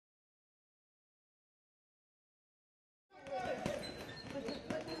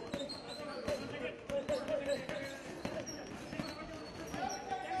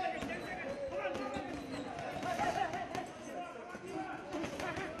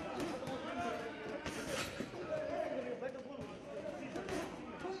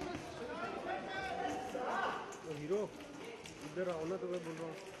इधर आओ ना, तो मैं बोल रहा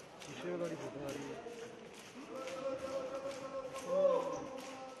हूँ पीछे वाली फोटो आ रही है।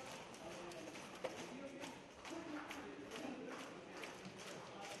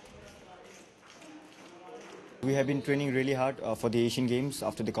 We have been training really hard for the Asian Games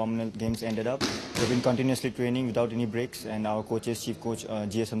after the Commonwealth Games ended up. We've been continuously training without any breaks, and our coaches, Chief Coach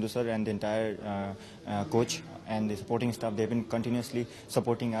G.S. Sandhu sir and the entire coach and the supporting staff, they've been continuously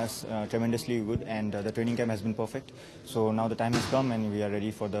supporting us tremendously good, and the training camp has been perfect. So now the time has come and we are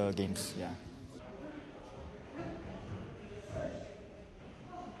ready for the games. Yeah.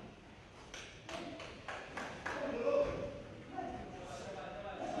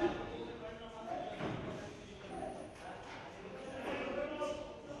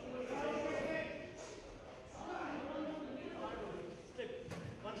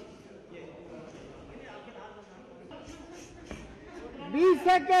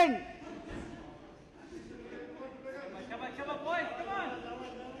 Second.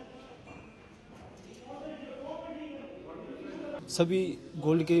 सभी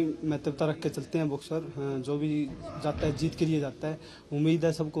gold की महत्वता रख के चलते हैं boxer. जो भी जाता है जीत के लिए जाता है। उम्मीद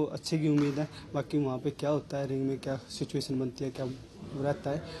है सबको अच्छे की उम्मीद है। बाकी वहाँ पे क्या होता है, रिंग में क्या सिचुएशन बनती है, क्या रहता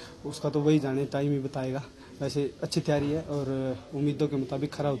है, उसका तो वही जाने, टाइम ही बताएगा। वैसे अच्छी तैयारी है और उम्मीदों के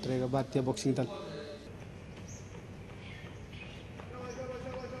मुताबिक खरा उतरेगा भारतीय बॉक्सिंग दल।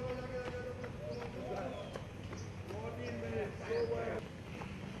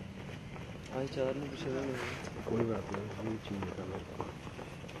 कोई बात नहीं, हम चीज निकाल लेते हैं।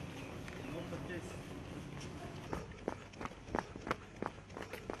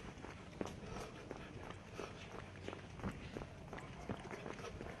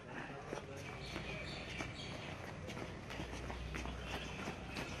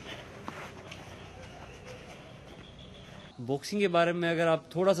 बॉक्सिंग के बारे में अगर आप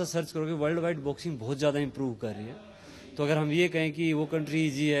थोड़ा सा सर्च करोगे, वर्ल्ड वाइड बॉक्सिंग बहुत ज़्यादा इंप्रूव कर रही है। तो अगर हम ये कहें कि वो कंट्री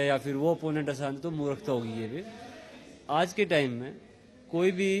ईजी है या फिर वो अपोनेंट आसान है, तो मूर्खता होगी ये भी। आज के टाइम में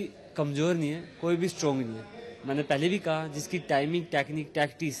कोई भी कमज़ोर नहीं है, कोई भी स्ट्रॉन्ग नहीं है। मैंने पहले भी कहा, जिसकी टाइमिंग, टेक्निक,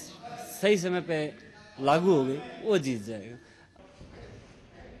 टैक्टिस सही समय पे लागू हो गई, वो जीत जाएगा।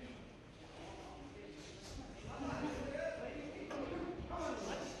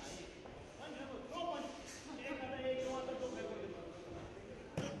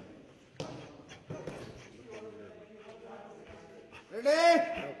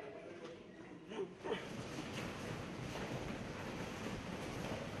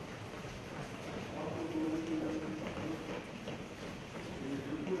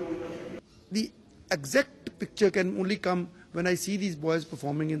 The exact picture can only come when I see these boys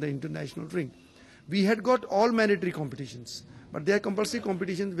performing in the international ring. We had got all mandatory competitions, but they are compulsory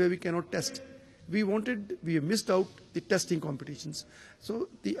competitions where we cannot test. We missed out the testing competitions. So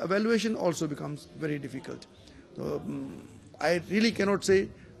the evaluation also becomes very difficult. So, I really cannot say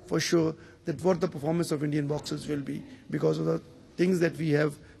for sure that what the performance of Indian boxers will be because of the things that we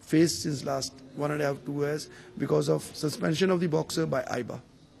have faced since last 1.5 to 2 years because of suspension of the boxer by IBA.